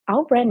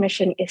our brand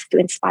mission is to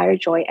inspire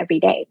joy every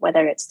day,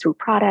 whether it's through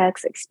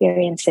products,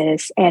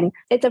 experiences. And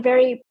it's a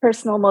very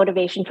personal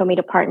motivation for me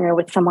to partner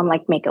with someone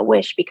like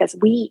Make-A-Wish because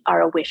we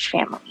are a Wish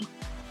family.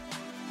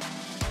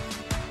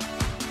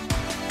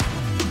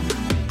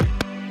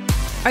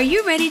 Are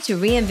you ready to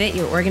reinvent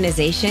your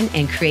organization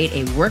and create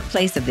a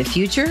workplace of the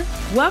future?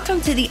 Welcome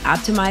to the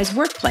Optimized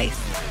Workplace.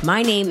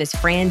 My name is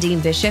Fran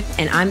Dean Bishop,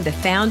 and I'm the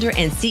founder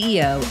and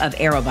CEO of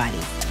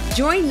Aerobodies.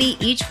 Join me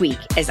each week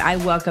as I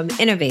welcome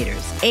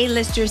innovators,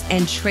 A-listers,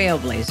 and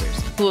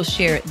trailblazers who will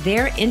share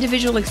their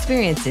individual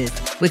experiences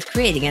with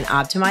creating an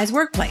optimized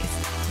workplace.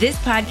 This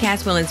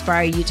podcast will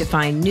inspire you to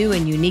find new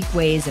and unique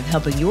ways of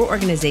helping your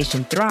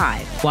organization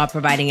thrive while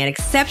providing an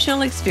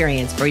exceptional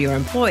experience for your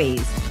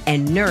employees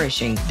and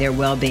nourishing their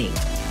well-being.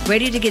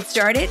 Ready to get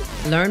started?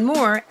 Learn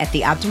more at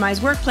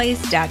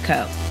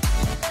theoptimizedworkplace.co.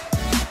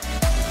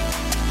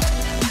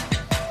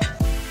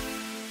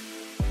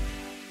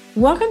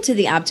 Welcome to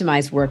the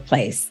Optimized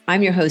Workplace.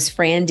 I'm your host,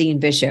 Fran Dean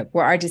Bishop,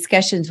 where our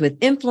discussions with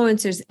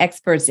influencers,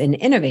 experts, and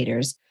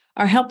innovators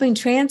are helping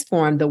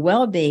transform the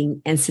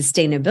well-being and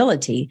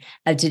sustainability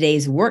of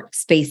today's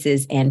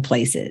workspaces and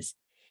places.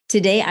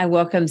 Today, I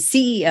welcome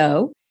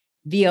CEO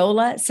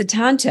Viola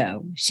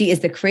Satanto. She is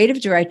the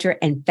creative director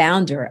and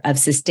founder of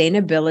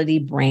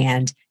sustainability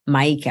brand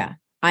Maika.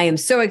 I am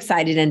so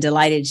excited and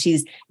delighted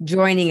she's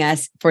joining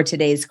us for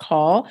today's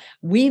call.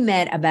 We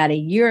met about a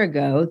year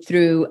ago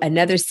through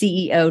another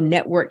CEO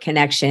network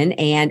connection.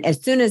 And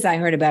as soon as I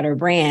heard about her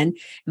brand,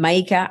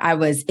 Maika, I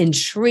was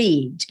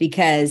intrigued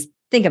because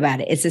think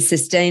about it. It's a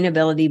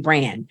sustainability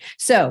brand.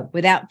 So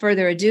without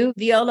further ado,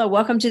 Viola,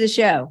 welcome to the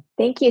show.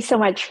 Thank you so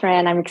much,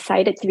 Fran. I'm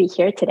excited to be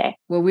here today.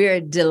 Well,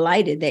 we're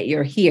delighted that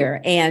you're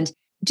here. And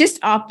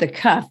just off the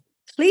cuff,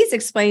 please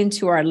explain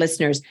to our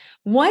listeners,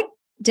 what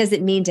does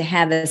it mean to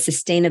have a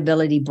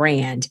sustainability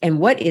brand? And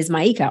what is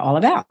Maika all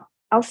about?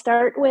 I'll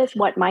start with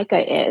what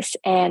Maika is.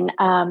 And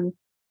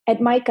at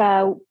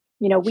Maika,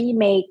 we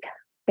make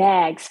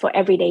bags for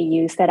everyday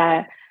use that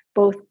are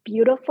both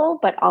beautiful,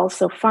 but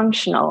also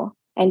functional.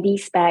 And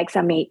these bags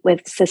are made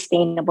with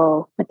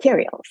sustainable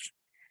materials.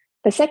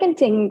 The second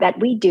thing that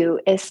we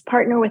do is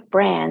partner with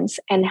brands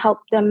and help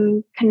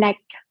them connect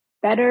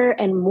better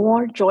and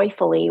more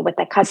joyfully with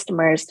their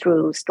customers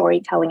through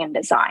storytelling and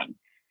design.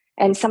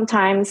 And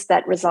sometimes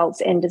that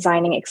results in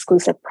designing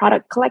exclusive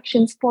product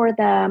collections for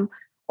them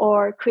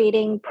or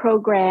creating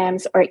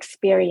programs or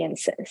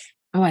experiences.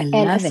 Oh, I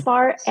love it.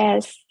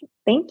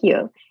 Thank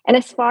you. And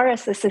as far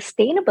as the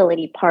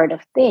sustainability part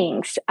of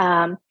things,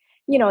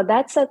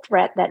 that's a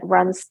thread that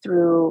runs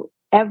through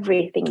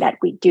everything that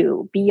we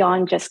do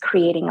beyond just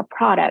creating a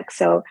product.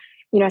 So,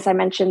 as I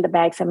mentioned, the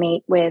bags are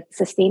made with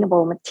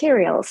sustainable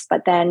materials,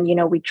 but then,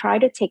 we try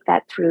to take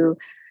that through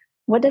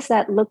what does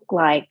that look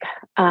like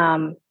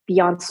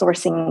beyond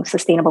sourcing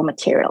sustainable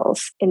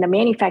materials in the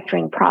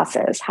manufacturing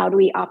process? How do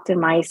we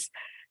optimize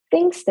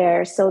things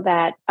there so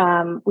that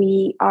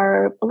we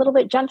are a little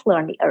bit gentler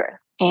on the earth?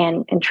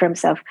 And in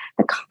terms of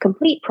the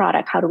complete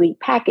product, how do we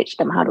package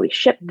them? How do we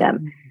ship them?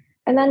 Mm-hmm.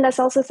 And then there's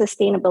also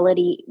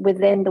sustainability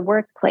within the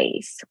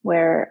workplace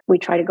where we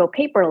try to go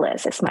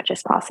paperless as much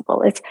as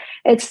possible. It's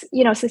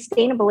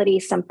sustainability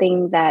is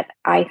something that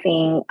I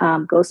think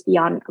goes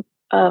beyond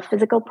a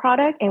physical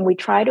product, and we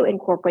try to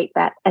incorporate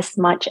that as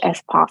much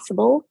as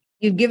possible.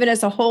 You've given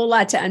us a whole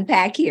lot to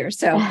unpack here.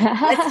 So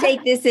let's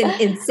take this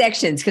in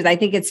sections because I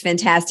think it's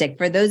fantastic.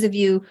 For those of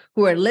you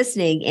who are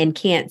listening and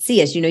can't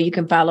see us, you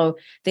can follow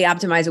the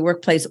Optimizer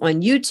Workplace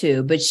on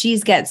YouTube, but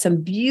she's got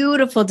some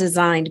beautiful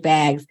designed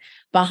bags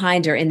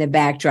behind her in the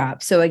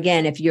backdrop. So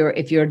again, if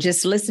you're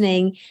just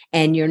listening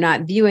and you're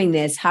not viewing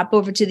this, hop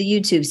over to the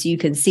YouTube so you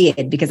can see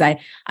it, because I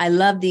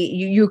love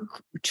you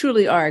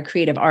truly are a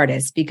creative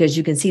artist because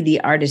you can see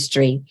the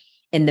artistry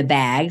in the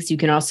bags. You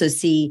can also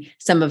see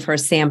some of her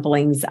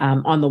samplings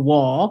on the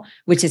wall,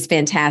 which is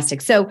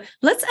fantastic. So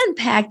let's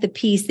unpack the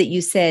piece that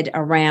you said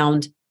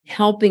around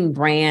helping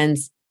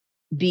brands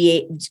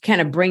kind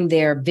of bring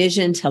their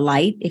vision to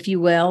light, if you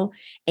will,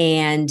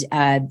 and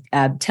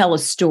tell a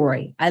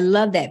story. I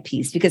love that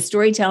piece because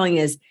storytelling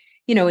is,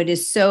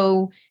 it's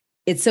so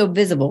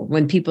visible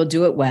when people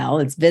do it well.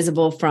 It's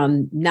visible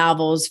from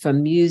novels,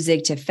 from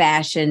music to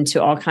fashion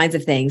to all kinds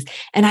of things.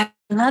 And I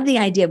love the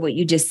idea of what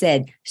you just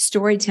said,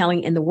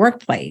 storytelling in the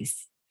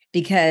workplace,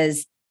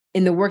 because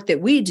in the work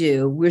that we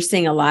do, we're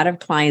seeing a lot of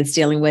clients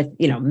dealing with,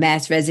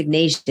 mass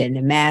resignation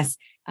and mass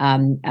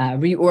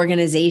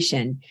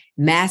reorganization,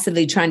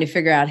 massively trying to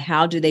figure out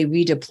how do they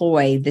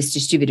redeploy this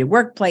distributed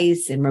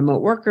workplace and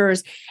remote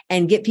workers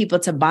and get people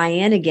to buy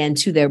in again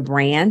to their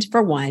brand,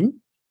 for one,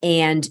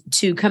 and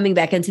to coming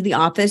back into the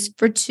office,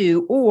 for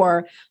two,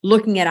 or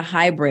looking at a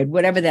hybrid,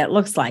 whatever that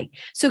looks like.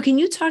 So can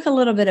you talk a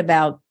little bit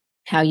about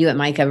how you at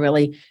Maika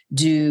really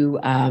do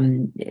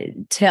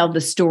tell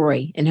the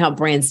story and help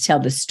brands tell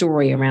the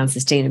story around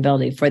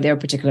sustainability for their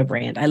particular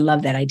brand? I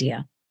love that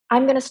idea.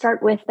 I'm going to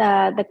start with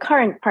the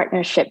current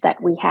partnership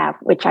that we have,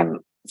 which I'm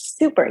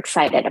super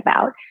excited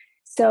about.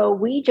 So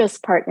we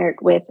just partnered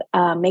with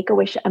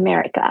Make-A-Wish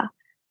America.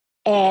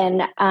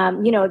 And,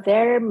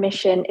 their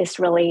mission is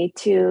really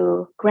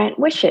to grant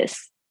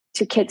wishes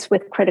to kids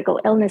with critical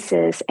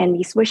illnesses. And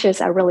these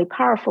wishes are really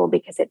powerful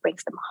because it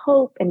brings them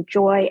hope and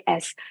joy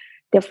as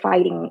they're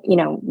fighting,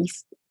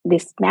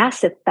 these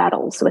massive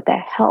battles with their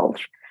health.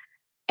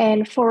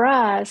 And for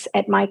us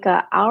at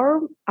Maika,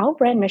 our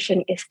brand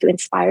mission is to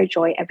inspire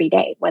joy every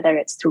day, whether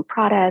it's through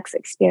products,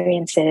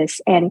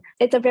 experiences. And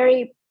it's a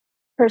very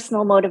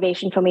personal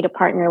motivation for me to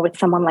partner with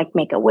someone like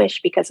Make a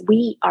Wish because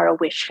we are a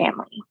wish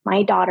family.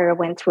 My daughter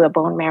went through a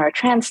bone marrow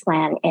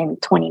transplant in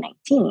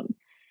 2019,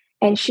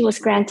 and she was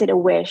granted a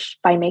wish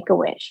by Make a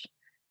Wish.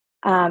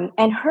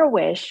 And her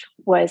wish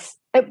was,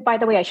 by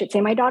the way, I should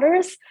say my daughter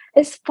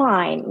is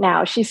fine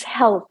now. She's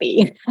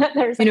healthy.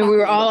 We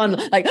were all on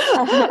like,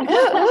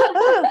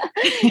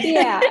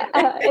 yeah,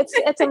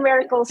 it's a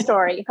miracle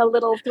story. Her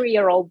little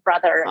 3-year-old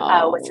brother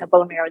was a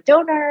bone marrow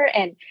donor,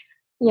 and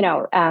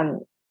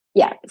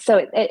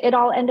so it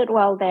all ended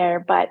well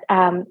there. But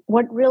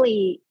what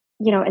really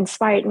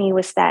inspired me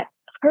was that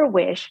her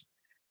wish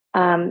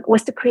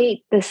was to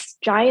create this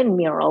giant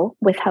mural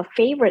with her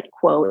favorite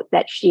quote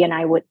that she and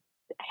I would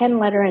hand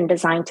letter and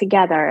design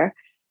together,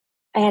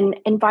 and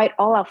invite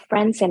all our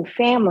friends and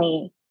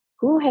family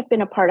who have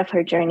been a part of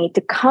her journey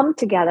to come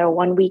together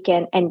one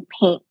weekend and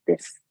paint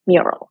this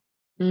mural.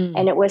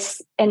 And it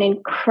was an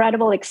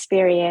incredible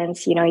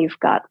experience. You've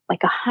got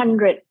like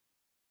 100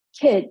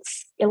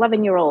 kids,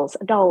 11-year-olds,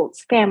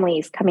 adults,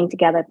 families coming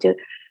together to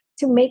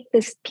make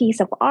this piece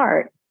of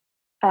art.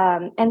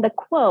 And the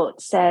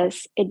quote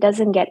says, "It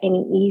doesn't get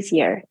any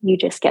easier, you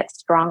just get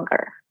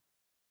stronger."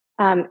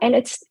 And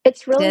it's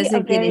really it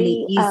doesn't get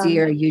any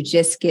easier.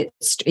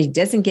 It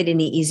doesn't get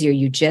any easier.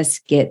 You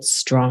just get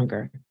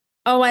stronger.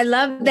 Oh, I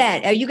love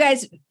that. You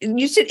guys,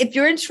 you should, if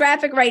you're in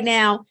traffic right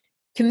now,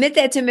 commit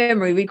that to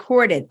memory,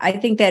 record it. I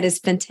think that is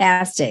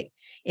fantastic.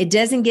 It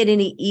doesn't get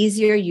any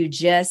easier. You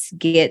just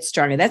get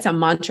stronger. That's a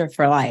mantra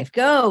for life.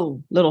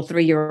 Go, little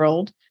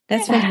 3-year-old.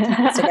 That's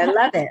fantastic. I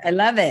love it. I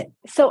love it.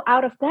 So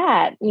out of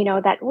that,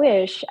 that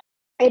wish,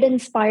 it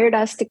inspired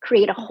us to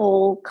create a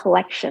whole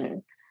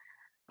collection.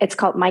 It's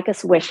called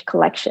Maika's Wish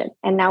Collection.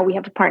 And now we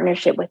have a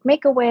partnership with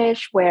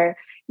Make-A-Wish where,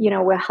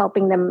 we're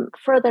helping them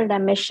further their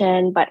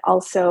mission, but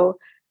also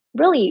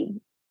really,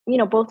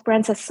 both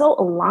brands are so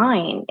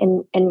aligned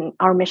in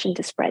our mission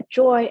to spread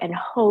joy and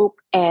hope.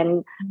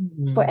 And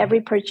for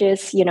every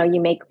purchase, you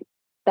make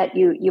that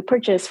you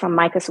purchase from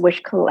Maika's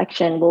Wish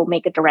Collection, will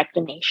make a direct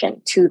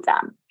donation to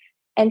them.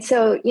 And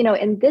so,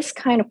 in this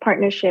kind of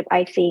partnership,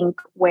 I think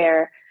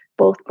where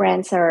both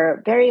brands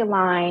are very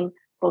aligned,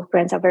 both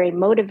brands are very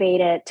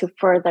motivated to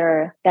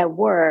further their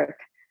work,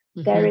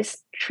 there is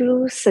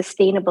true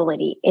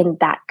sustainability in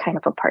that kind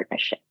of a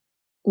partnership.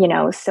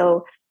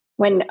 So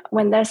when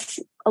there's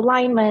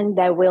alignment,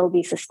 there will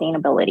be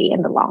sustainability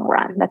in the long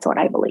run. That's what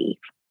I believe.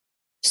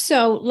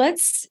 So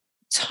let's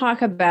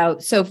talk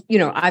about,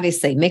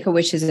 obviously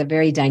Make-A-Wish is a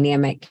very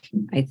dynamic,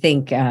 I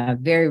think,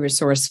 very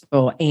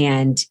resourceful,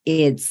 and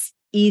it's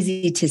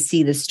easy to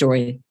see the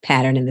story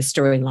pattern and the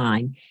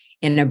storyline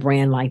in a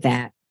brand like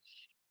that.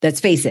 Let's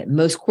face it,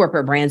 most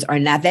corporate brands are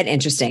not that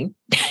interesting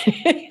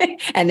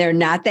and they're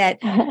not that,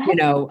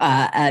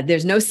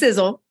 there's no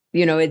sizzle.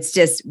 It's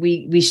just,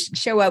 we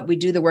show up, we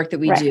do the work that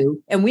we do,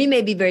 and we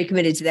may be very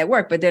committed to that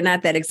work, but they're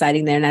not that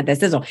exciting. They're not that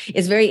sizzle.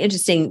 It's very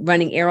interesting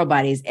running Aero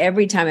Bodies.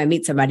 Every time I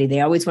meet somebody,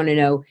 they always want to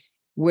know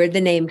where'd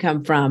the name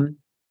come from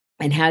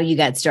and how you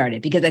got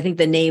started, because I think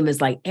the name is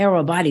like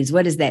Aero Bodies.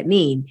 What does that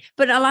mean?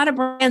 But a lot of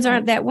brands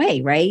aren't that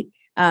way, right?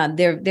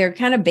 They're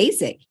kind of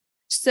basic.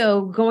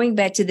 So going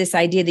back to this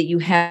idea that you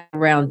have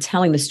around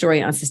telling the story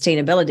on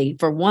sustainability,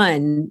 for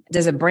one,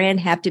 does a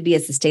brand have to be a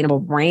sustainable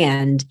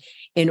brand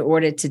in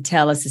order to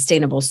tell a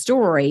sustainable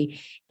story?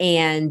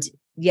 And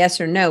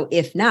yes or no,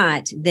 if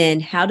not,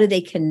 then how do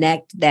they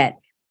connect that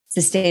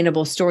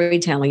sustainable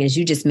storytelling, as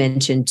you just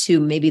mentioned,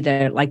 to maybe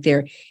their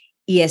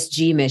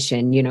ESG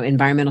mission,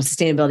 environmental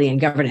sustainability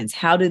and governance?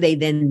 How do they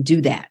then do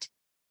that?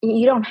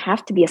 You don't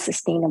have to be a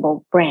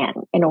sustainable brand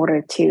in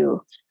order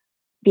to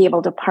be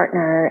able to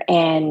partner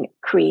and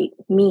create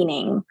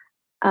meaning.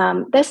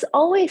 There's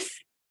always,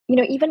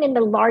 even in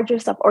the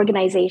largest of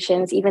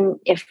organizations, even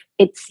if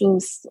it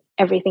seems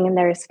everything in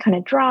there is kind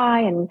of dry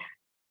and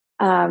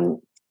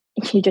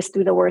you just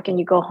do the work and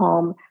you go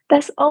home,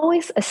 there's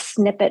always a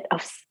snippet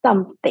of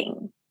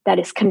something that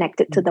is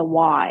connected to the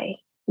why,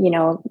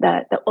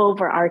 the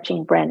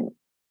overarching brand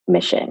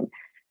mission.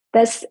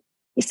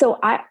 So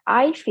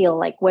I feel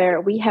like where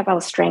we have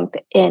our strength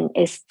in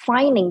is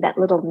finding that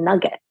little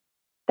nugget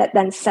that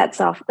then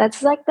sets off,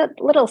 that's like that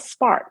little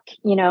spark,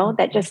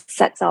 that just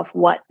sets off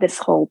what this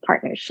whole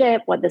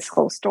partnership, what this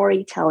whole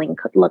storytelling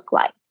could look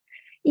like.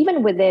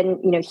 Even within,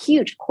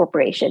 huge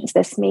corporations,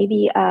 there's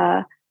maybe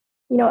a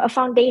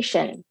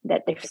foundation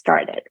that they've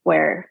started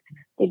where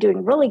they're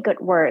doing really good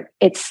work.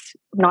 It's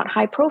not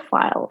high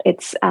profile.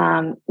 It's,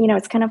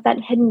 it's kind of that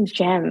hidden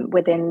gem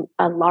within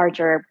a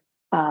larger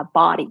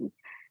body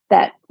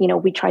that,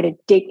 we try to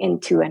dig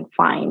into and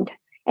find.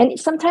 And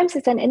sometimes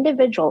it's an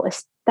individual,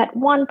 it's that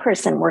one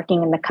person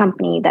working in the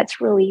company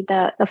that's really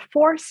the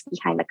force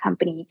behind the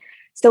company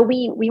So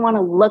we want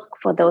to look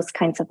for those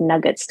kinds of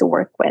nuggets to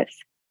work with.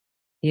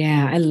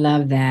 Yeah, I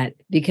love that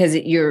because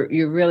you're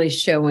really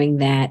showing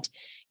that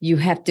you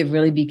have to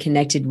really be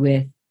connected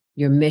with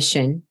your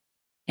mission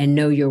and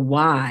know your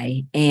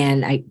why.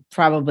 And I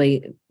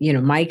probably,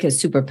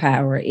 Maika's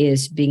superpower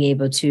is being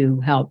able to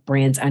help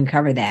brands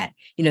uncover that.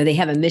 They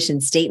have a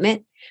mission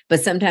statement, but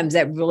sometimes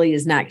that really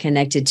is not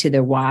connected to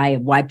their why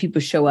and why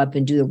people show up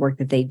and do the work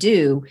that they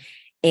do.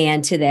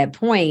 And to that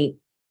point,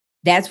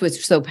 that's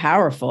what's so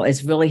powerful.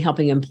 It's really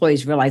helping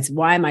employees realize,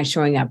 why am I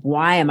showing up?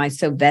 Why am I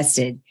so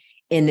vested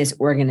in this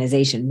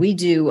organization? We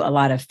do a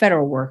lot of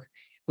federal work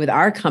with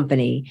our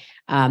company.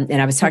 And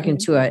I was talking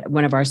to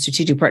one of our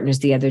strategic partners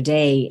the other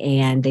day,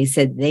 and they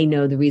said they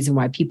know the reason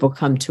why people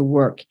come to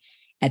work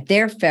at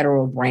their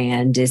federal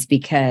brand is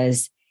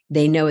because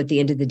they know at the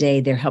end of the day,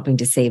 they're helping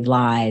to save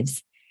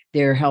lives.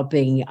 They're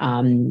helping,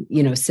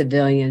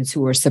 civilians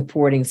who are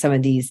supporting some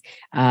of these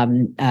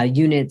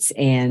units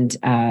and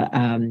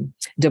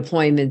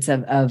deployments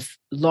of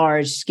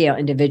large scale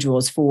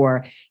individuals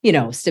for,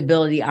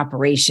 stability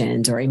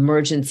operations or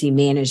emergency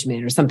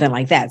management or something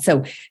like that.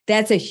 So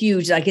that's a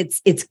huge,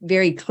 it's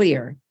very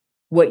clear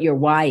what your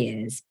why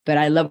is. But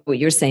I love what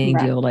you're saying,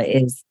 Right. Viola,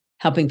 is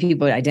helping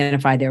people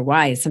identify their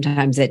why.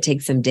 Sometimes it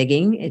takes some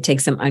digging, it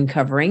takes some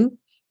uncovering.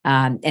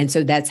 And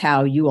so that's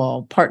how you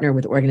all partner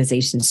with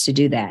organizations to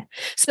do that.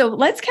 So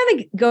let's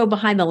kind of go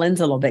behind the lens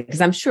a little bit,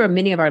 because I'm sure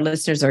many of our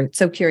listeners are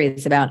so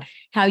curious about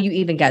how you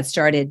even got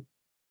started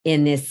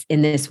in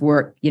this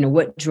work.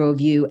 What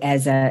drove you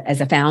as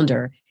a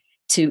founder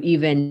to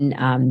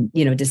even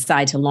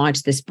decide to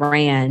launch this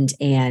brand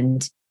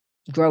and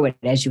grow it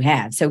as you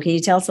have. So can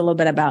you tell us a little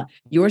bit about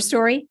your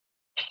story?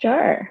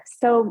 Sure.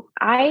 So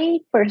I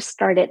first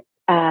started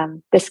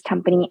this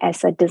company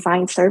as a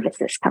design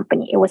services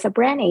company. It was a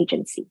brand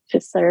agency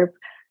to serve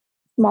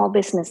small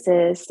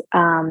businesses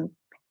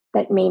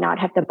that may not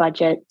have the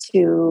budget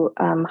to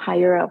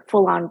hire a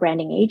full-on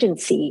branding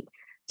agency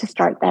to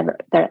start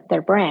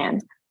their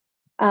brand.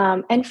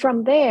 And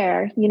from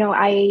there,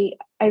 I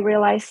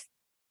realized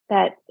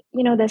that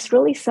there's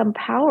really some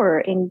power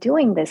in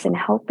doing this and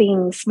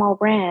helping small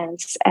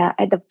brands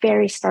at the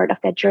very start of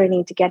their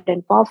journey to get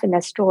involved in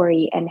their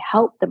story and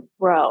help them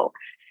grow.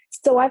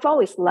 So I've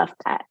always loved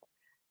that.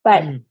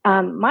 But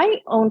my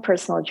own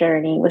personal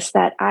journey was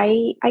that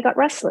I got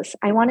restless.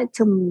 I wanted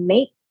to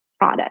make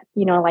product,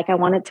 I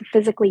wanted to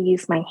physically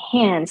use my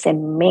hands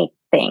and make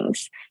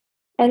things.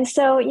 And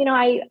so,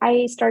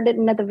 I started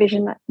another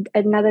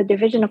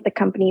division of the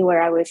company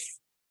where I was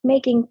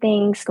making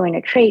things, going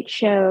to trade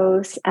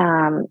shows,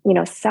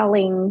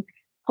 selling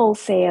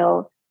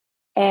wholesale.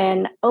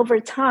 And over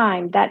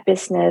time, that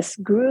business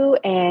grew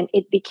and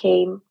it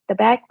became the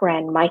bag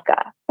brand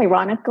Maika.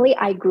 Ironically,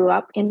 I grew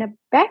up in a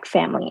bag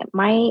family.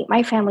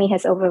 My family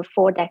has over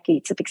 4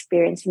 decades of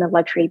experience in the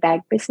luxury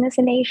bag business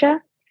in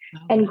Asia.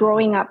 And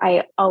growing up,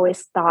 I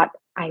always thought,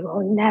 I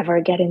will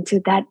never get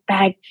into that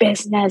bag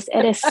business.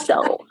 It is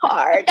so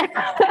hard.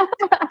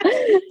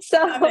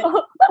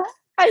 So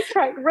I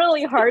tried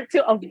really hard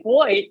to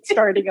avoid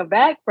starting a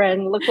bag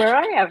brand. Look where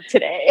I am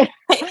today.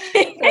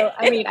 So,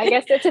 I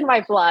guess it's in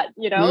my blood,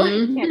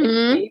 Mm-hmm. Can't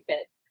escape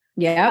it.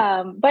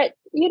 Yeah. But,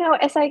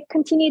 as I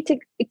continue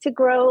to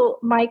grow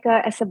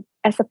Maika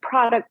as a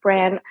product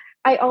brand,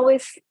 I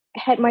always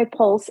had my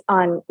pulse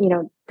on,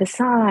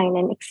 design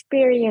and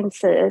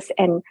experiences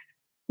and,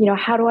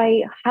 how do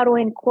I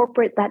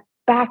incorporate that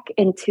back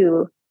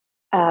into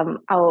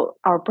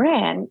our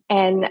brand,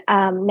 and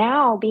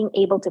now being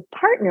able to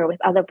partner with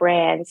other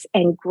brands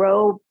and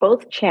grow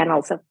both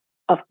channels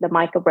of the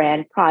Maika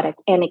brand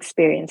product and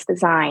experience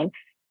design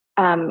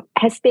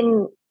has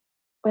been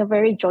a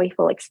very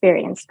joyful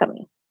experience for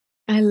me.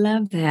 I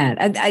love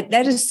that.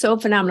 That is so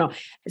phenomenal.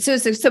 So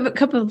a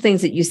couple of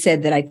things that you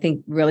said that I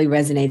think really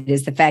resonated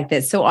is the fact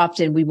that so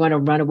often we want to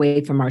run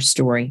away from our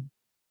story.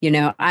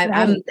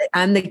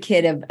 I'm the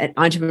kid of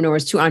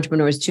entrepreneurs, 2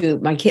 entrepreneurs too.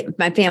 My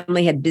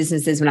family had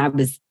businesses when I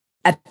was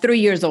at 3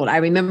 years old. I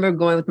remember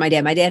going with my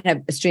dad. My dad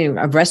had a string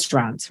of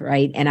restaurants,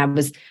 right? And I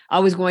was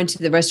always going to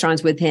the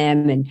restaurants with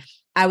him, and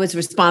I was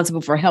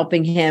responsible for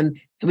helping him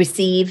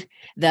receive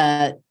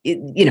the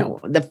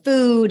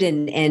food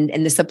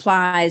and the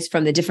supplies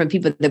from the different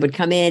people that would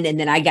come in. And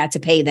then I got to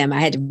pay them.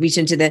 I had to reach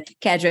into the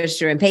cash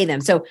register and pay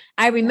them. So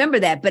I remember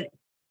that. But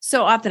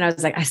so often I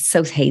was like, I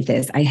so hate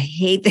this. I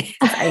hate this.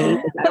 I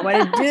hate this. I don't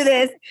want to do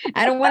this.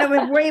 I don't want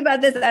to worry about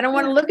this. I don't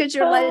want to look at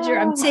your ledger.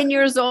 I'm 10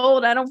 years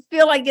old. I don't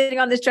feel like getting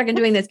on this truck and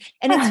doing this.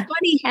 And it's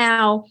funny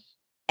how,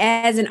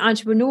 as an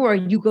entrepreneur,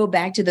 you go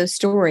back to those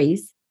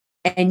stories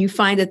and you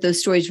find that those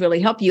stories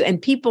really help you.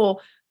 And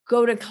people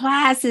go to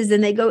classes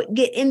and they go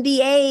get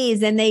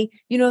MBAs and they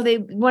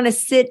want to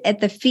sit at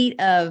the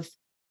feet of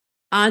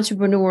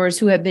entrepreneurs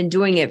who have been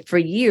doing it for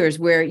years,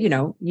 where,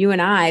 you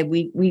and I,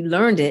 we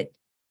learned it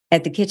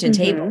at the kitchen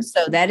table.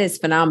 So that is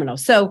phenomenal.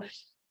 So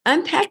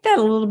unpack that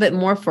a little bit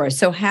more for us.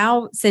 So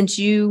how, since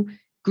you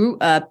grew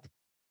up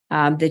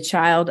the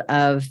child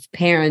of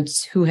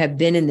parents who have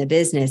been in the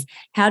business,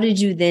 how did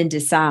you then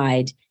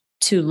decide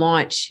to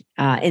launch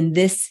in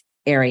this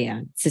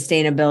area,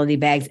 sustainability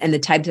bags, and the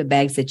types of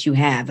bags that you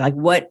have? Like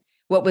what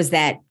was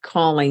that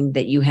calling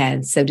that you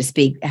had, so to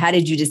speak? How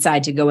did you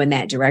decide to go in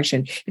that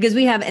direction? Because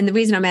we have, and the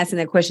reason I'm asking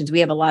that question is we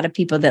have a lot of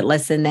people that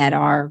listen that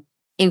are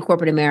in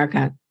corporate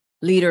America,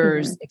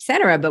 leaders, et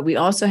cetera. But we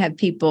also have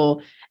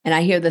people, and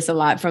I hear this a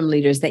lot from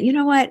leaders, that, you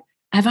know what,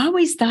 I've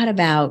always thought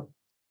about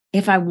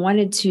if I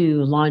wanted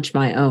to launch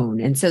my own.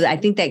 And so I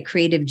think that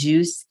creative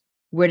juice,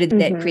 where did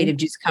that creative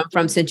juice come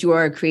from? Since you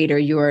are a creator,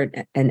 you're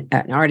an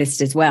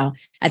artist as well.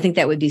 I think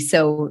that would be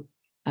so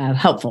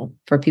helpful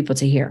for people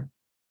to hear.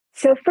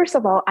 So first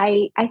of all,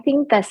 I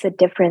think there's a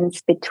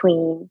difference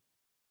between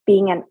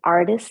being an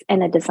artist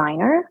and a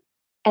designer.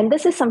 And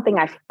this is something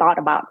I've thought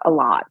about a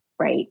lot,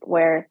 right?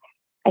 Where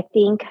I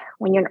think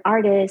when you're an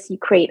artist, you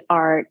create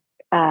art,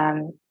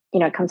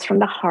 it comes from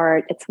the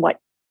heart. It's what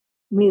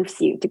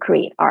moves you to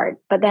create art.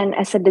 But then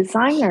as a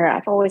designer,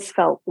 I've always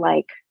felt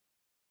like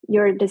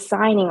you're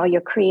designing or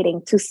you're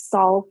creating to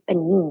solve a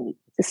need,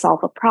 to solve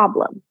a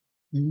problem.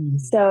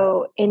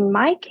 So in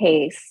my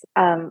case,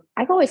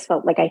 I've always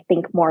felt like I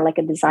think more like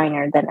a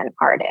designer than an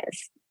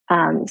artist.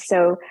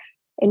 So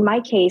in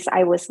my case,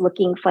 I was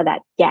looking for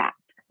that gap,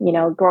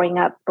 growing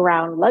up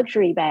around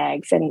luxury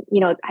bags. And,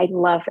 I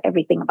love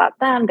everything about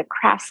them, the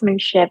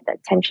craftsmanship, the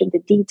attention to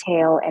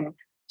detail, and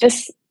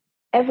just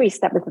every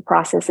step of the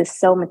process is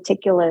so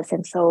meticulous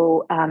and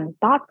so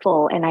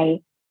thoughtful. And I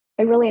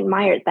really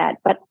admired that.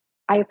 But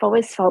I've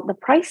always felt the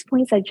price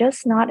points are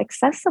just not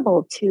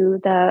accessible to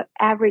the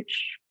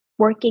average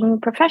working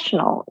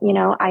professional.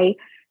 I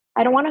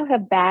don't want to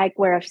have a bag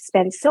where I've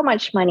spent so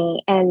much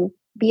money and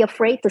be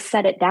afraid to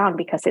set it down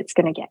because it's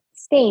going to get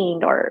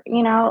stained or,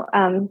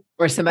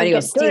 or somebody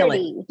will steal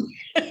dirty.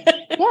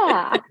 it.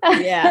 Yeah.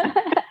 Yeah.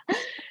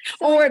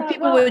 So or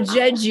people will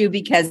judge you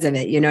because of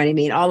it. You know what I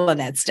mean? All of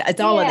that stuff.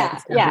 It's all of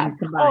that stuff. Yeah.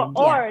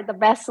 Or the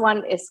best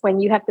one is when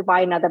you have to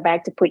buy another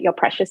bag to put your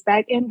precious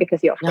bag in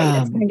because you're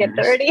afraid it's going to get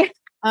dirty.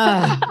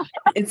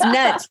 It's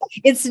nuts.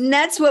 It's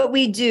nuts what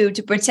we do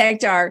to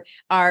protect our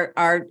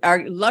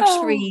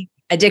luxury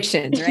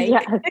addictions, right?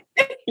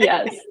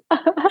 Yes.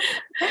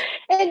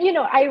 And,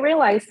 I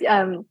realized,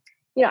 I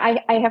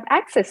have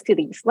access to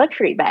these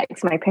luxury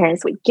bags. My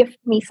parents would gift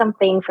me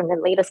something from the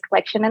latest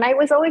collection, and I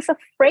was always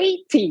afraid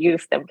to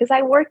use them because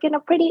I work in a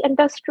pretty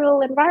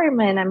industrial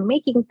environment. I'm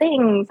making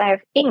things. I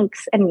have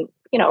inks and,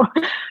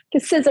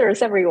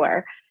 scissors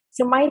everywhere.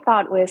 So my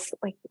thought was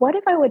like, what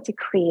if I were to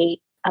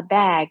create a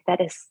bag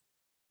that is,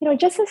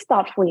 just as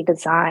thoughtfully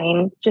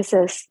designed, just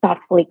as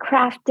thoughtfully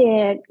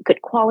crafted, good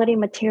quality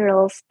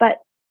materials, but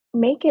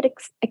make it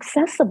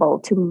accessible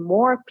to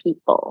more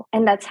people.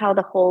 And that's how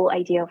the whole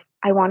idea of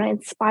I want to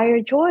inspire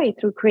joy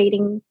through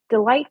creating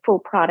delightful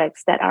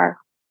products that are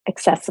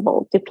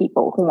accessible to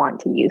people who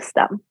want to use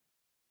them.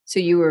 So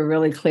you were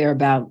really clear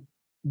about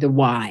the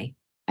why.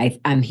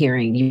 I'm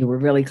hearing you were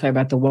really clear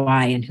about the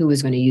why and who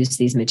was going to use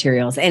these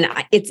materials. And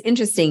it's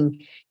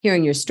interesting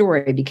hearing your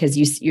story because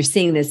you're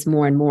seeing this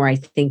more and more, I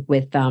think,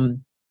 with,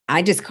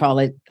 I just call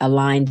it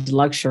aligned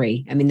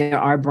luxury. I mean, there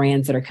are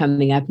brands that are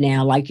coming up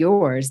now like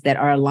yours that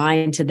are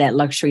aligned to that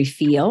luxury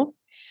feel,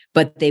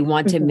 but they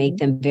want to make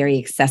them very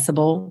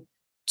accessible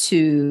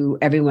to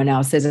everyone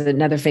else. There's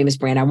another famous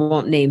brand. I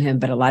won't name him,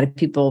 but a lot of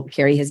people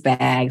carry his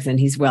bags and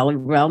he's well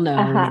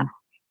known.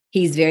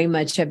 He's very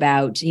much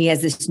about, he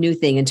has this new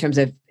thing in terms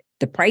of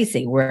the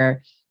pricing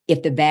where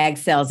if the bag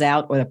sells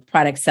out or the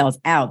product sells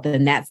out,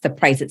 then that's the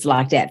price it's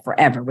locked at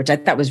forever, which I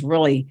thought was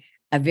really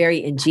a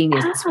very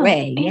ingenious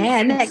way. Yeah,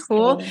 isn't that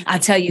cool? I'll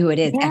tell you who it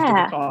is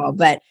after the call.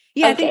 But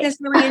yeah, I think that's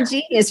really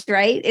ingenious,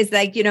 right? It's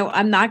like,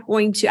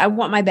 I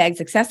want my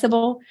bags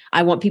accessible.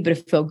 I want people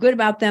to feel good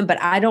about them,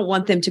 but I don't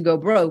want them to go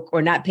broke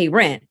or not pay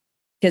rent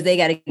because they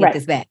got to get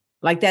this bag.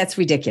 Like that's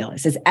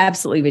ridiculous. It's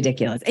absolutely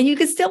ridiculous. And you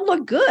can still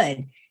look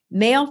good.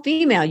 Male,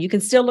 female, you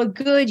can still look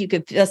good. You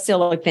could still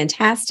look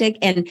fantastic.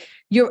 And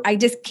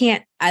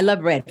I love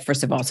red,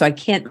 first of all. So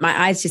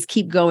my eyes just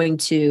keep going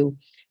to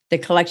the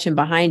collection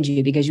behind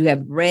you because you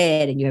have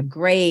red and you have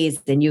grays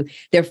and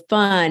they're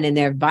fun and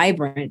they're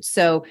vibrant.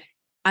 So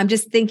I'm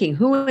just thinking,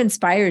 who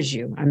inspires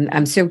you?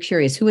 I'm so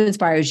curious. Who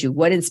inspires you?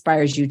 What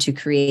inspires you to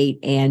create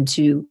and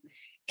to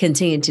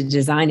continue to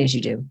design as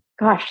you do?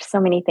 Gosh, so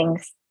many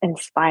things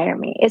inspire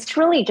me. It's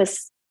really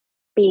just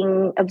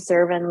being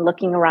observant,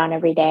 looking around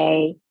every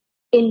day.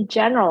 In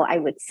general, I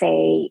would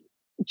say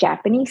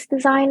Japanese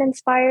design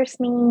inspires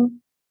me.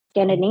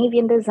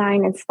 Scandinavian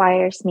design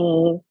inspires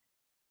me.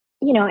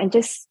 And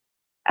just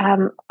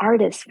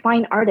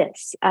fine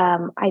artists.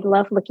 I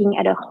love looking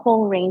at a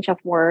whole range of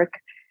work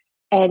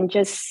and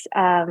just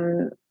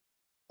playing.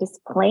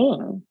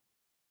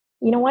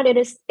 You know what it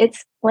is?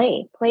 It's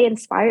play. Play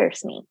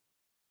inspires me.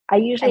 I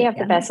usually have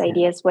the best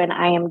ideas when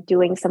I am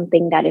doing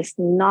something that is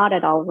not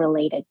at all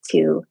related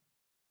to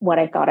what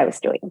I thought I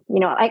was doing.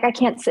 Like I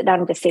can't sit down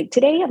and just say,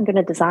 today I'm going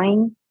to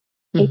design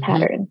a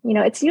pattern.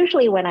 It's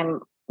usually when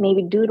I'm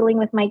maybe doodling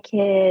with my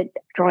kid,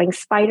 drawing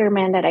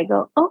Spider-Man that I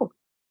go, oh,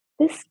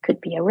 this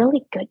could be a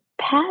really good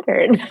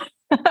pattern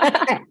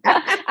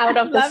out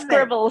of the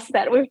scribbles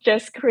that we've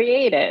just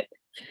created.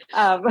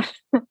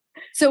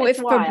 So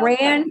It's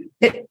wild.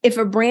 if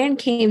a brand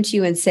came to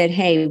you and said,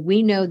 "Hey,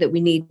 we know that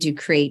we need to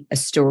create a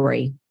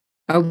story,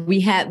 or we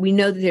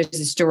know that there's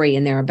a story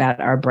in there about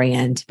our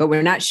brand, but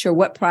we're not sure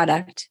what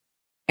product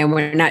and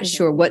we're not Mhm.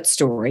 sure what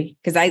story,"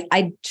 because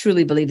I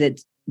truly believe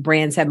that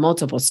brands have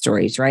multiple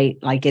stories, right?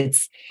 Like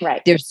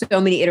Right. there's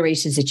so many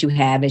iterations that you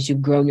have as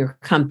you've grown your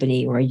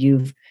company or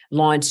you've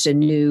launched a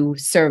new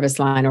service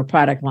line or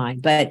product line.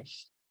 But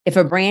if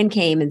a brand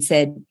came and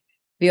said,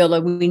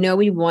 Viola, we know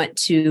we want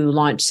to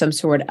launch some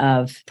sort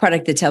of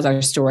product that tells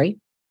our story.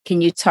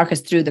 Can you talk us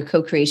through the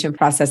co-creation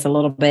process a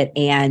little bit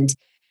and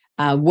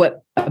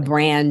what a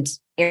brand,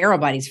 Aero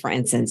Bodies, for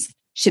instance,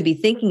 should be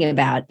thinking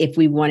about if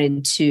we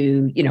wanted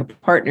to,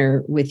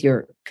 partner with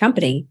your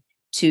company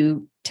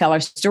to tell our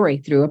story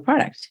through a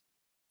product,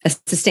 a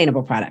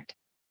sustainable product?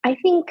 I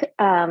think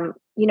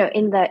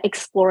in the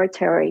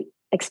exploratory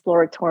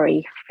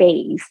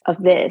phase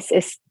of this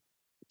is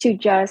to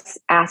just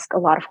ask a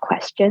lot of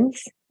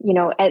questions.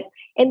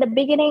 In the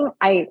beginning,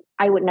 I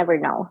would never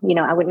know.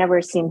 I would never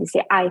assume to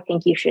say, I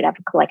think you should have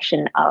a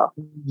collection of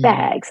Mhm.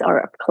 bags or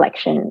a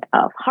collection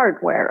of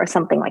hardware or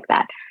something like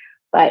that.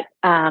 But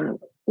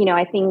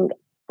I think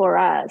for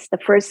us, the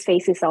first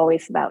phase is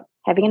always about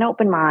having an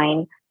open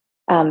mind,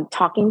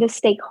 talking to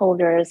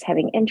stakeholders,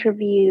 having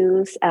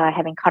interviews,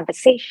 having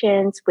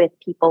conversations with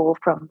people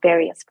from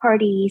various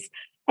parties,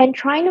 and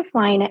trying to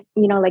find,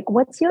 like,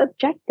 what's your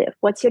objective?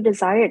 What's your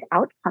desired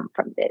outcome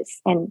from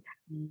this? And,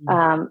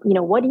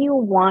 Mhm. what do you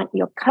want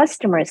your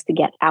customers to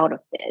get out of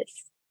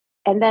this?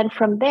 And then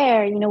from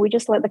there, we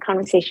just let the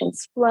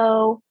conversations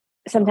flow.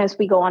 Sometimes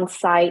we go on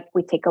site,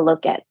 we take a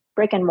look at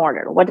brick and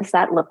mortar. What does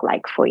that look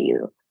like for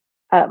you?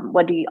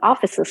 What do your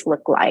offices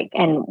look like,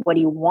 and what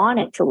do you want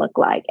it to look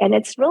like? And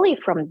it's really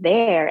from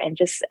there and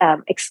just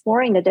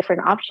exploring the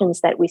different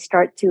options that we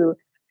start to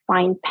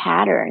find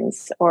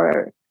patterns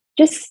or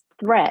just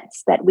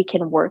threads that we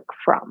can work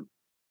from.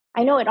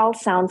 I know it all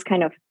sounds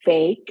kind of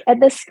fake at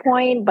this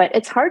point, but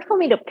it's hard for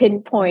me to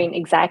pinpoint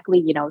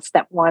exactly,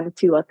 step 1,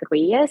 2, or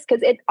 3 is,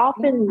 because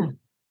Yeah,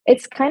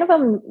 it's kind of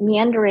a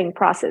meandering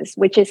process,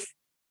 which is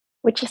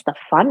the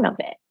fun of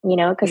it,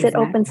 because it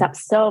opens exactly. up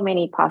so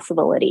many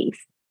possibilities.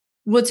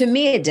 Well, to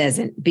me, it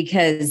doesn't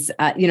because,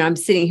 I'm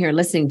sitting here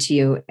listening to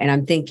you and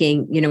I'm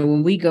thinking,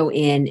 when we go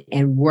in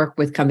and work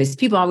with companies,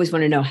 people always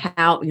want to know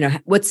how,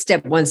 what's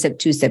step 1, step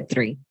 2, step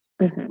 3.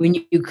 Mhm. When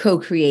you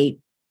co-create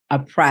a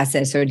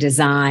process or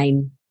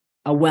design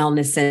a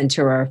wellness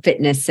center or a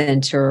fitness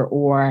center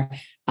or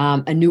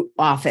a new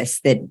office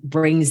that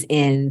brings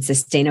in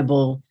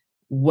sustainable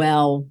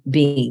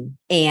well-being.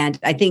 And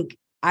I think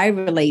I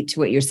relate to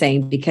what you're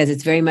saying because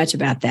it's very much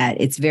about that.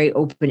 It's very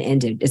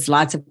open-ended. It's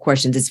lots of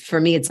questions. For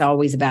me, it's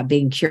always about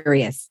being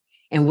curious.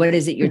 And what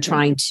is it you're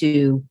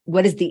Mhm.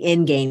 what is the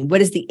end game?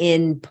 What is the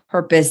end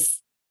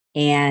purpose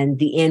and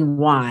the end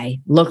why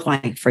look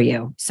like for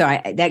you? So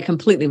that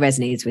completely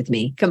resonates with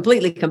me.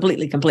 Completely,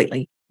 completely,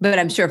 completely. But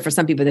I'm sure for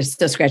some people, they're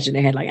still scratching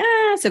their head like,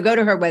 so go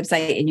to her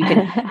website and you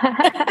can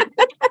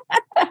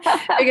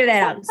figure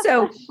that out.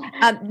 So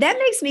that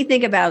makes me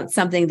think about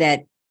something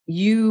that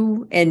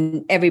you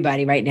and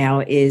everybody right now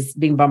is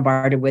being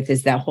bombarded with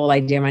is that whole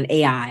idea around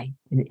AI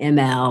and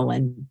ML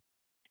and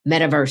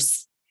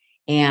metaverse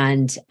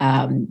and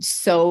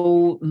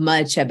so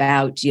much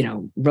about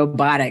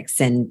robotics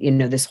and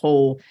this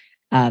whole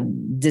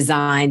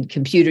designed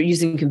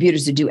using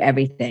computers to do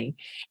everything.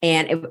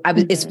 And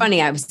it's Mhm.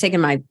 funny, I was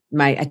taking I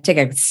take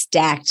a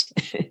stacked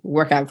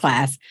workout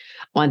class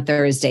on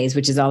Thursdays,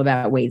 which is all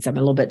about weights. I'm a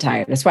little bit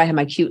tired. That's why I have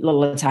my cute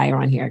little attire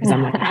on here because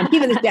I'm like, I'm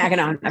keeping this jacket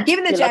on. I'm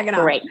keeping the You look jacket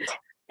on. great.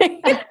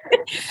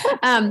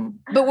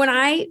 But when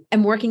I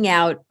am working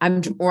out,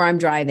 I'm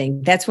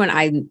driving. That's when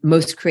I'm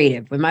most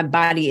creative. When my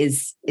body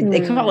is,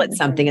 they call it Mm.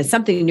 something. It's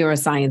something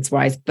neuroscience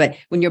wise. But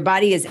when your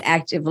body is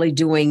actively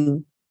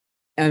doing,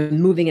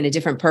 moving in a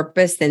different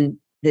purpose, then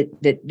the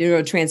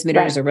neurotransmitters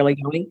Right. are really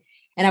going.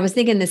 And I was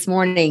thinking this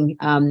morning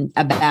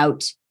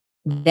about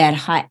that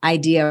high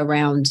idea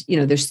around.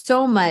 There's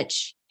so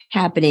much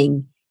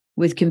happening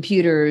with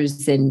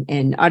computers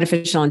and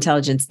artificial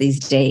intelligence these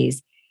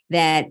days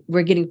that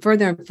we're getting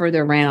further and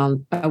further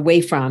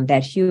away from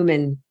that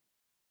human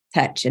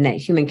touch and that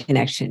human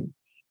connection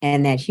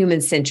and that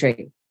human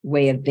centric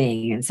way of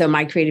being. And so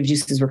my creative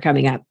juices were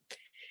coming up,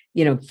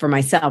 for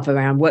myself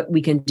around what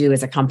we can do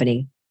as a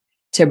company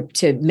to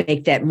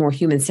make that more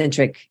human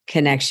centric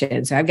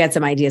connection. So I've got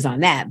some ideas on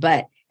that.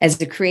 But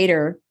as a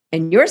creator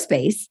in your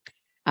space,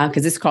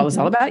 because this call is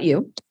all Mhm. about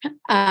you,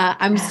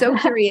 I'm so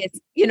curious,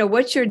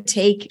 what's your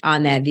take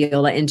on that,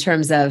 Viola, in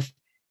terms of,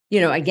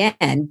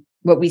 again,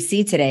 what we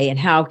see today and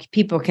how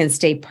people can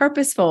stay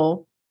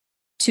purposeful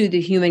to the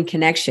human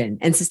connection.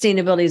 And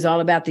sustainability is all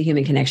about the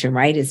human connection,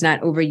 right? It's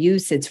not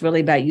overuse. It's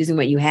really about using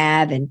what you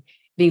have and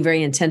being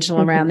very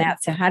intentional around Mhm.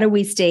 that. So how do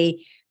we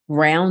stay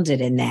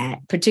grounded in that,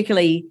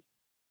 particularly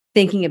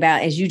thinking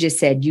about, as you just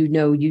said,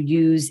 you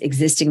use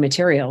existing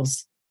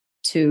materials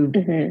to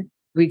Mhm.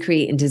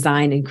 recreate and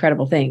design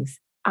incredible things.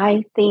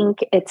 I think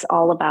it's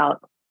all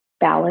about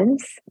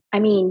balance. I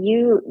mean,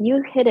 you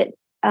hit it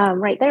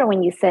right there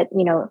when you said,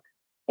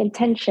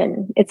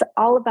 intention. It's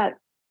all about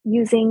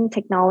using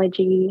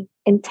technology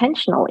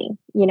intentionally.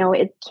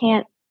 It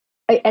can't,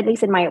 at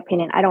least in my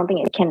opinion, I don't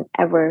think it can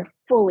ever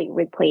fully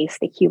replace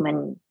the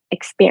human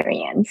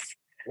experience.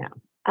 Yeah.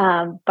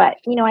 But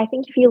I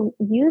think if you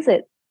use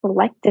it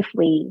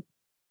selectively,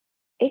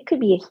 it could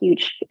be a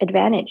huge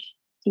advantage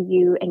to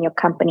you and your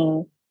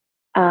company.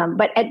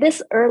 But at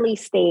this early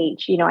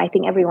stage, I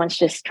think everyone's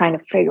just trying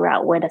to figure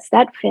out where does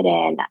that fit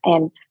in,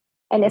 and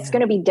it's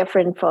going to be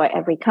different for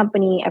every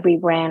company, every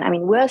brand. I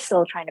mean, we're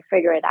still trying to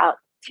figure it out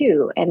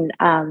too. And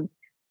I'm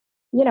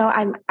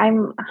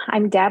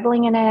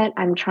dabbling in it.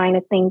 I'm trying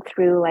to think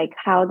through, like,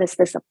 how does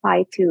this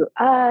apply to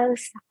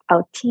us,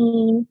 our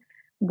team?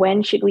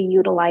 When should we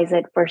utilize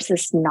it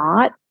versus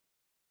not?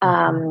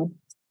 Um,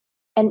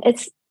 and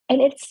it's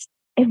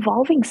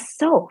evolving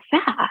so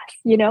fast.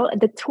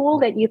 The tool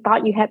that you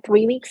thought you had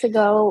 3 weeks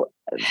ago,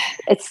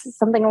 it's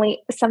something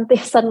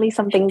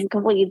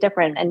completely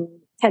different and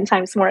 10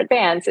 times more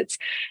advanced. It's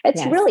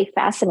Yes. really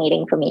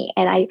fascinating for me,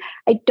 and I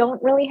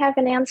don't really have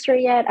an answer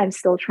yet. I'm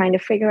still trying to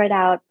figure it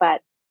out,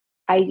 but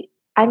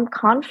I'm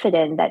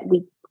confident that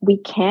we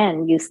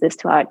can use this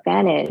to our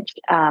advantage.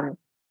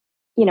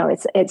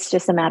 It's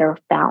just a matter of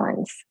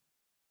balance.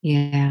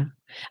 Yeah,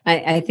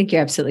 I think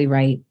you're absolutely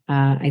right.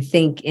 I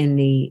think in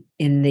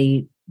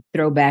the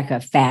throwback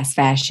of fast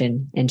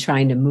fashion and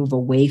trying to move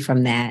away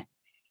from that,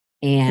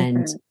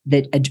 and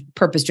a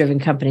purpose-driven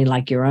company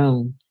like your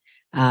own,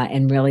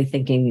 and really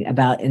thinking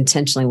about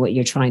intentionally what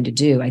you're trying to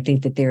do, I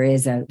think that there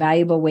is a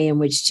valuable way in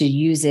which to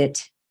use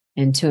it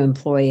and to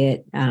employ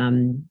it,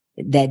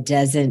 that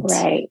doesn't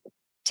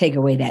take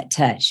away that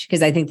touch,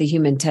 because I think the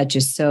human touch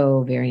is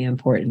so very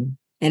important.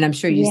 And I'm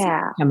sure you see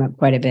it come up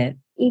quite a bit.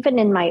 Even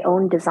in my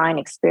own design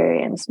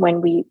experience,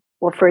 when we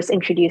were first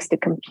introduced to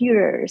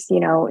computers,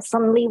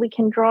 suddenly we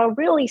can draw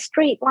really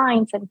straight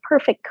lines and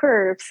perfect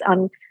curves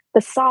on the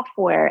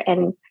software.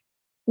 And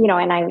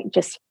I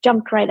just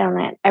jumped right on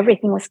it.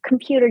 Everything was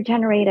computer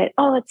generated.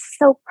 Oh, it's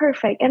so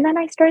perfect. And then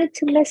I started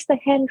to miss the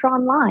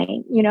hand-drawn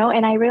line,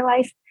 and I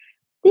realized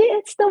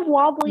it's the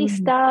wobbly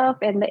stuff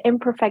and the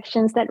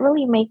imperfections that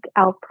really make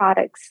our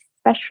products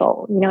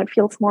special. It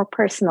feels more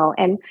personal.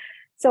 And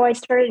so I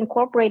started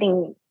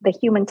incorporating the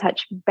human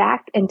touch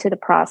back into the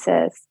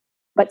process,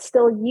 but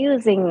still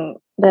using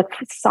the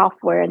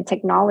software and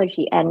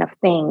technology end of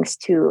things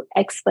to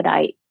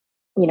expedite,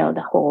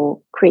 the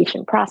whole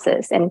creation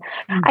process. And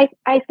I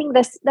think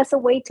that's a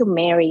way to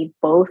marry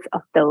both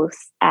of those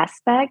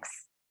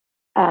aspects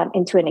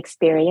into an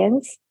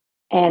experience.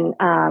 And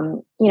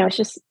it's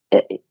just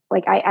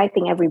I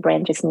think every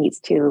brand just needs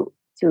to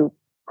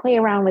play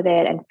around with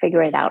it and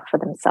figure it out for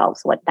themselves,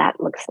 what that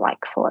looks like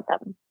for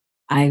them.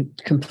 I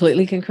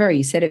completely concur.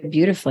 You said it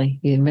beautifully.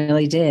 You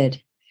really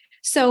did.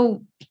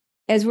 So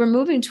as we're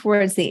moving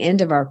towards the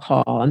end of our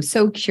call, I'm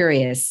so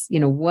curious,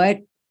 what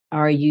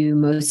are you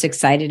most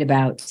excited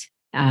about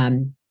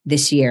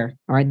this year?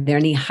 Are there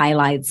any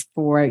highlights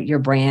for your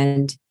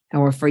brand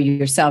or for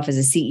yourself as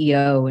a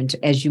CEO and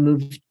as you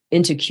move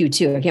into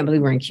Q2? I can't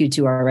believe we're in Q2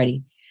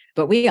 already,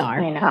 but we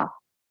are. I know.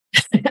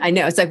 I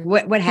know. It's like,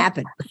 what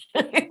happened?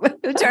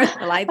 Who turned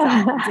the lights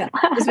off?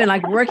 It's been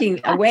like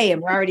working away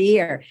and we're already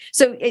here.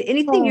 So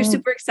anything you're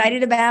super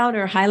excited about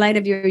or highlight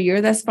of your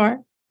year thus far?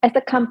 As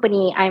a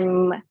company,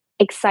 I'm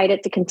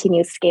excited to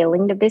continue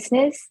scaling the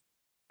business.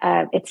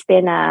 It's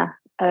been a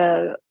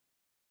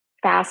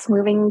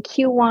fast-moving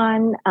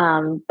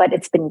Q1, but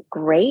it's been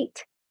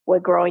great. We're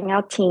growing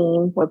our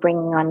team. We're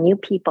bringing on new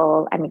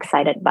people. I'm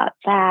excited about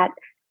that.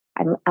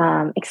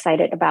 I'm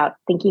excited about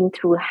thinking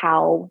through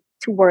how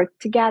to work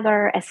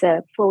together as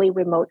a fully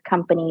remote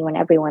company when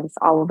everyone's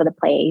all over the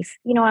place.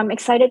 I'm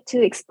excited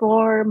to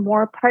explore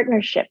more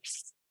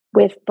partnerships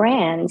with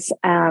brands.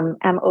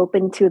 I'm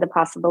open to the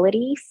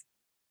possibilities,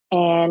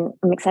 and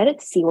I'm excited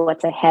to see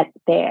what's ahead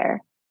there.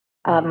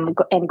 And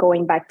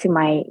going back to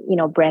my,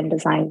 brand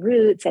design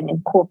roots and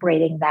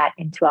incorporating that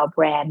into our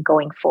brand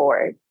going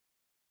forward.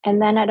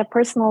 And then at a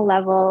personal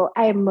level,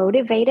 I am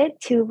motivated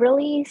to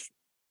really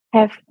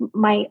have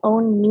my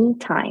own me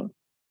time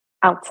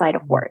outside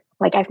of work.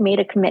 Like, I've made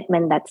a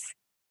commitment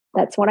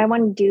that's what I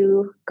want to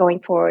do going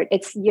forward.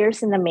 It's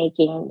years in the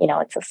making.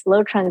 It's a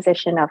slow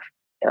transition of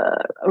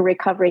a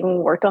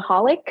recovering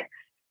workaholic.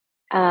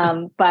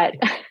 But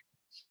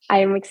I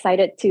am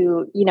excited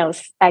to,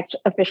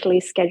 officially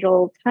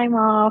schedule time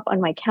off on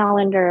my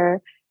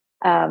calendar.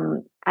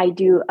 I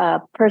do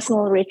a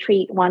personal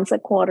retreat once a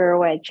quarter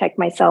where I check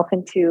myself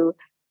into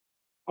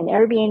an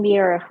Airbnb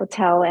or a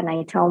hotel, and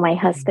I tell my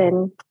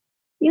husband,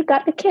 "You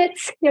got the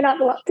kids. You're not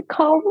allowed to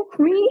call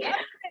me.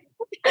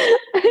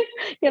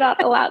 You're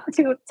not allowed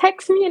to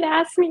text me and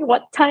ask me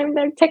what time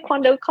their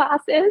taekwondo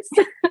class is.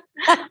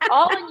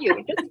 All on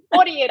you. Just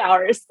 48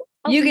 hours.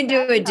 You can do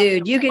it,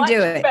 dude. You can do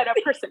it. Better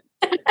person."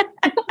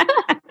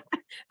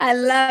 I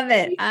love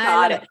it.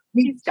 I love it.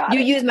 You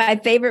use my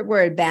favorite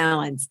word,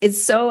 balance. It's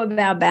so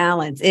about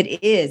balance.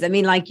 It is. I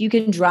mean, like, you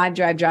can drive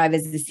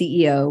as the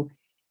CEO,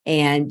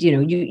 and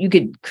you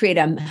could create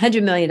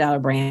 $100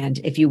 million brand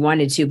if you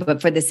wanted to,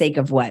 but for the sake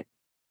of what?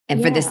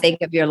 And for the sake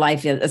of your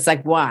life, it's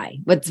like, why?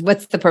 What's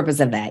the purpose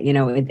of that?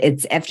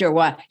 It's after a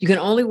while, you can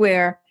only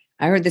wear,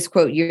 I heard this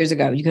quote years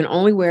ago, you can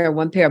only wear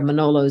one pair of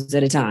Manolos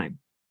at a time.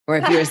 Or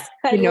if you're,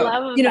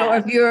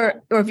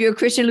 or if you're a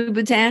Christian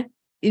Louboutin,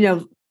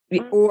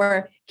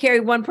 or carry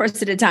one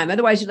purse at a time.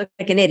 Otherwise you look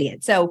like an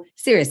idiot. So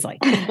seriously,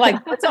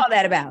 like what's all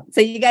that about?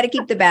 So you got to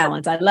keep the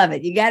balance. I love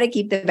it. You got to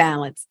keep the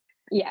balance.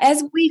 Yeah.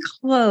 As we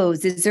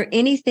close, is there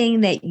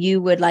anything that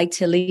you would like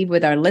to leave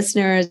with our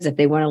listeners if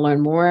they want to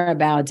learn more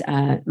about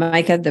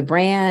Maika, the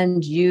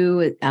brand,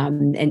 you,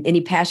 and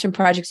any passion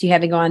projects you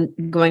have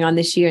going on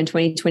this year in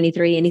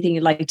 2023? Anything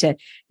you'd like to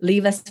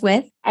leave us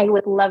with? I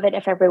would love it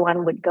if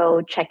everyone would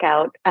go check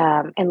out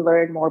and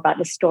learn more about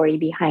the story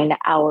behind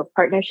our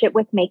partnership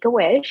with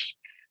Make-A-Wish.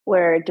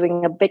 We're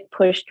doing a big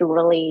push to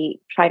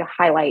really try to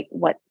highlight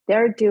what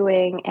they're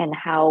doing and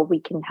how we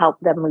can help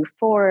them move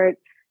forward.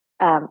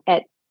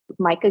 At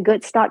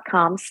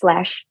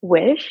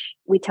maikagoods.com/wish.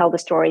 We tell the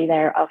story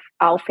there of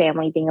our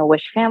family being a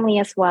Wish family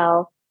as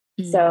well.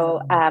 Mm-hmm.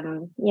 So,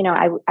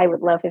 I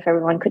would love if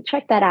everyone could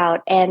check that out.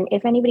 And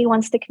if anybody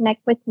wants to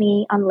connect with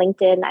me on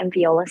LinkedIn, I'm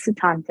Viola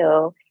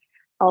Sutanto.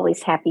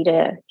 Always happy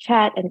to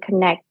chat and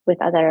connect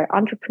with other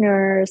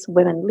entrepreneurs,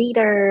 women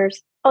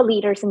leaders, or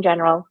leaders in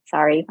general.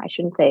 Sorry, I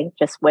shouldn't say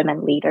just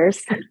women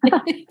leaders.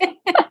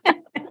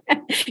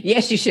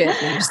 Yes, you should.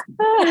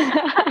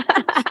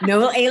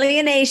 No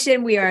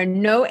alienation. We are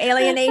no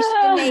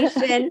alienation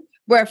nation.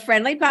 We're a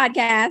friendly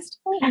podcast.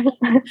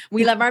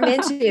 We love our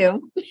men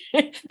too.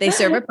 They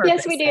serve a purpose.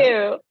 Yes, we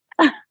do.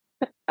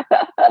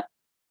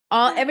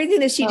 Everything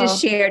that she just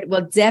shared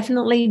will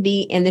definitely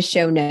be in the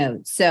show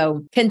notes.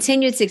 So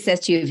continued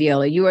success to you,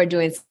 Viola. You are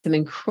doing some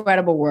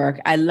incredible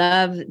work. I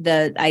love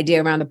the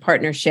idea around the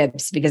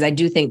partnerships because I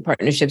do think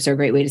partnerships are a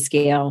great way to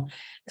scale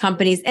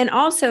companies and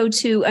also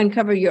to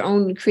uncover your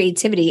own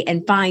creativity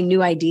and find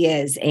new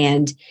ideas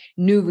and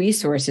new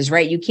resources,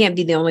 right? You can't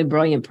be the only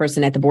brilliant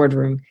person at the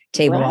boardroom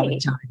table all the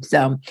time.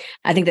 So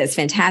I think that's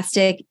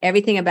fantastic.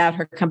 Everything about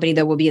her company,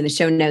 though, will be in the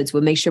show notes.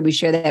 We'll make sure we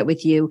share that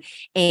with you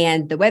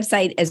and the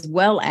website, as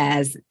well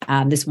as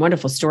this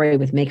wonderful story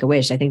with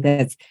Make-A-Wish. I think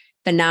that's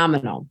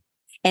phenomenal.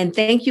 And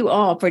thank you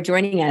all for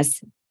joining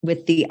us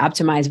with the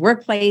Optimized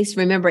Workplace.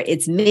 Remember,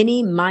 it's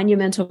many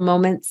monumental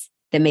moments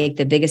that make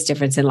the biggest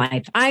difference in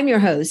life. I'm your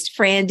host,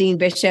 Fran Dean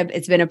Bishop.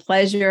 It's been a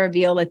pleasure.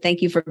 Viola,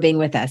 thank you for being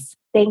with us.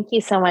 Thank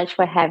you so much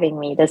for having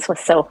me. This was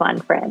so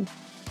fun, Fran.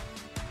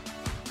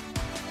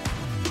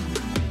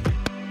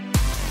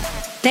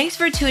 Thanks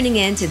for tuning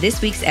in to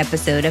this week's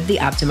episode of The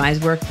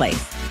Optimized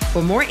Workplace.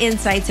 For more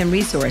insights and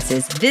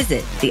resources,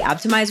 visit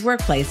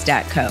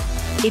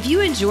theoptimizedworkplace.co. If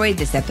you enjoyed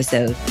this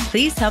episode,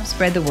 please help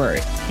spread the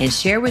word and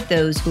share with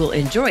those who will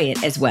enjoy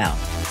it as well.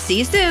 See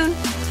you soon.